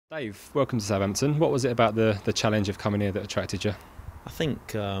Dave, welcome to Southampton. What was it about the challenge of coming here that attracted you? I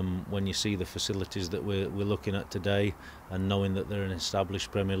think when you see the facilities that we're looking at today and knowing that they're an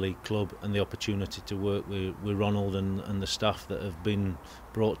established Premier League club and the opportunity to work with Ronald and the staff that have been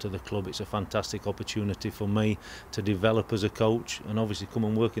brought to the club, it's a fantastic opportunity for me to develop as a coach and obviously come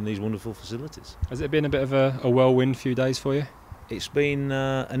and work in these wonderful facilities. Has it been a bit of a whirlwind few days for you? It's been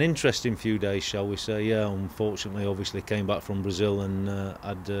an interesting few days, shall we say. Yeah, unfortunately, obviously came back from Brazil and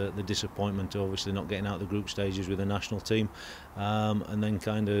had the disappointment of obviously not getting out of the group stages with the national team, and then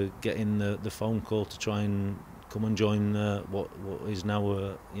kind of getting the phone call to try and come and join what is now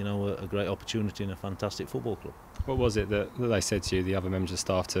a great opportunity in a fantastic football club. What was it that they said to you, the other members of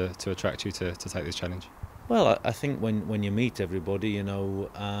staff, to attract you to take this challenge? Well, I think when you meet everybody, and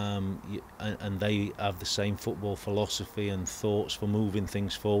they have the same football philosophy and thoughts for moving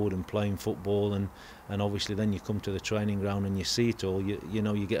things forward and playing football, and obviously then you come to the training ground and you see it all,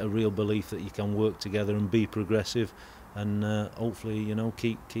 you get a real belief that you can work together and be progressive, and hopefully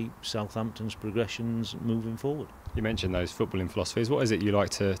keep Southampton's progressions moving forward. You mentioned those footballing philosophies. What is it you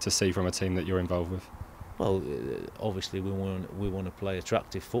like to see from a team that you're involved with? Well, obviously we want to play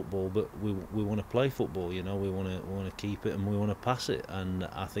attractive football, but we want to play football. We want to keep it and we want to pass it. And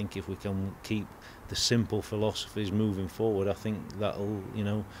I think if we can keep the simple philosophies moving forward, I think that'll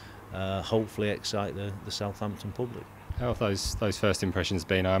hopefully excite the Southampton public. How have those first impressions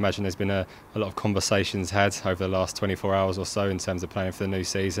been? I imagine there's been a lot of conversations had over the last 24 hours or so in terms of planning for the new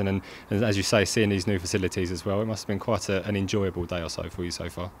season, and as you say, seeing these new facilities as well. It must have been quite an enjoyable day or so for you so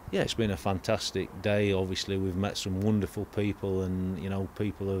far. Yeah, it's been a fantastic day. Obviously we've met some wonderful people, and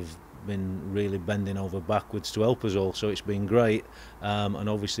people have been really bending over backwards to help us all, so it's been great, and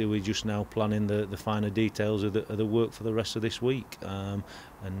obviously we're just now planning the finer details of the work for the rest of this week, and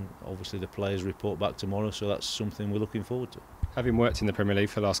obviously the players report back tomorrow, so that's something we're looking forward to. Having worked in the Premier League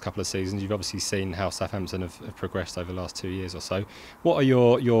for the last couple of seasons, you've obviously seen how Southampton have progressed over the last 2 years or so. What are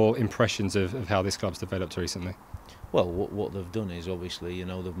your impressions of how this club's developed recently? Well, what they've done is obviously,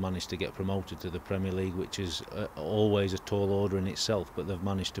 they've managed to get promoted to the Premier League, which is always a tall order in itself, but they've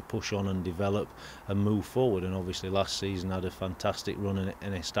managed to push on and develop and move forward, and obviously last season had a fantastic run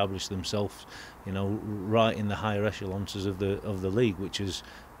and established themselves, right in the higher echelons of the league, which is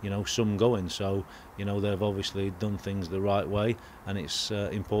some going. So they've obviously done things the right way, and it's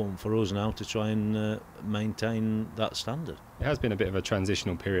important for us now to try and maintain that standard. It has been a bit of a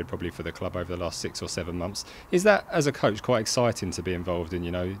transitional period probably for the club over the last 6 or 7 months. Is that, as a coach, quite exciting to be involved in,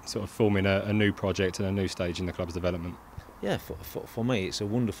 sort of forming a new project and a new stage in the club's development? Yeah, for me it's a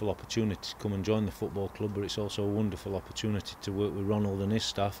wonderful opportunity to come and join the football club, but it's also a wonderful opportunity to work with Ronald and his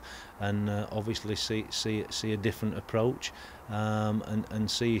staff, and obviously see a different approach,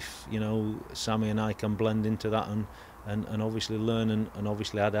 and see if Sammy and I can blend into that and obviously learn and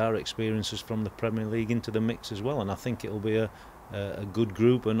obviously add our experiences from the Premier League into the mix as well. And I think it'll be a good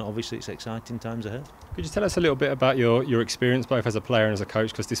group, and obviously it's exciting times ahead. Could you tell us a little bit about your experience both as a player and as a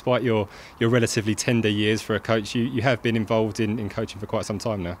coach? Because despite your relatively tender years for a coach, you have been involved in coaching for quite some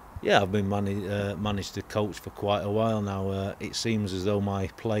time now. Yeah, I've been managed to coach for quite a while now. It seems as though my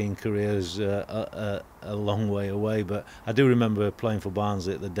playing career is a long way away, but I do remember playing for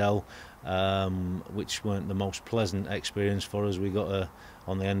Barnsley at the Dell, which weren't the most pleasant experience for us. We got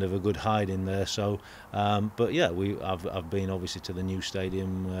on the end of a good hiding there. So, but yeah, I've been obviously to the new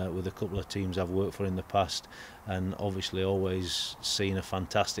stadium with a couple of teams I've worked for in the past, and obviously always seen a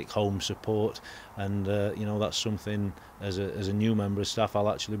fantastic home support, and that's something as a new member of staff I'll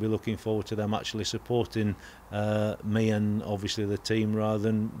actually be looking forward to them actually supporting me and obviously the team rather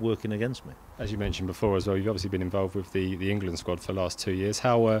than working against me. As you mentioned before as well, you've obviously been involved with the England squad for the last 2 years.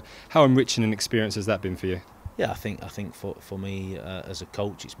 How enriching an experience has that been for you? Yeah, I think for me as a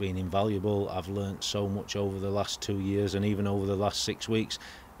coach it's been invaluable. I've learnt so much over the last 2 years, and even over the last 6 weeks.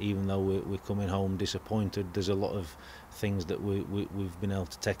 Even though we're coming home disappointed, there's a lot of things that we've been able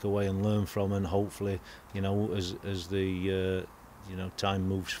to take away and learn from, and hopefully as the time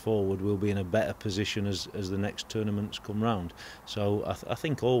moves forward, we'll be in a better position as the next tournaments come round. So I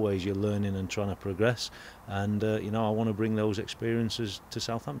think always you're learning and trying to progress, and I want to bring those experiences to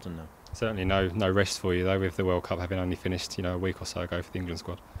Southampton now. Certainly no rest for you though, with the World Cup having only finished a week or so ago for the England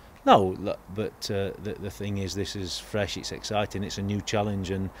squad. No, but the thing is, this is fresh, it's exciting, it's a new challenge,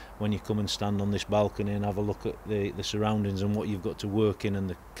 and when you come and stand on this balcony and have a look at the surroundings and what you've got to work in and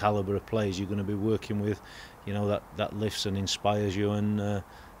the calibre of players you're going to be working with, that lifts and inspires you, and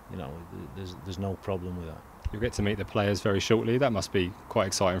there's no problem with that. You'll get to meet the players very shortly. That must be quite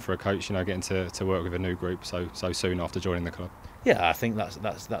exciting for a coach, getting to work with a new group so soon after joining the club. Yeah, I think that's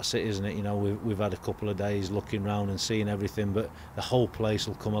it, isn't it? You know, we've had a couple of days looking round and seeing everything, but the whole place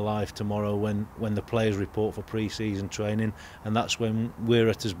will come alive tomorrow when the players report for pre-season training, and that's when we're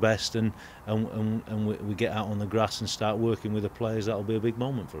at our best, and we get out on the grass and start working with the players. That'll be a big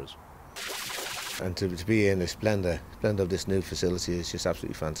moment for us. And to be in the splendour of this new facility is just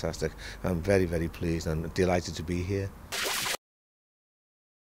absolutely fantastic. I'm very, very pleased and delighted to be here.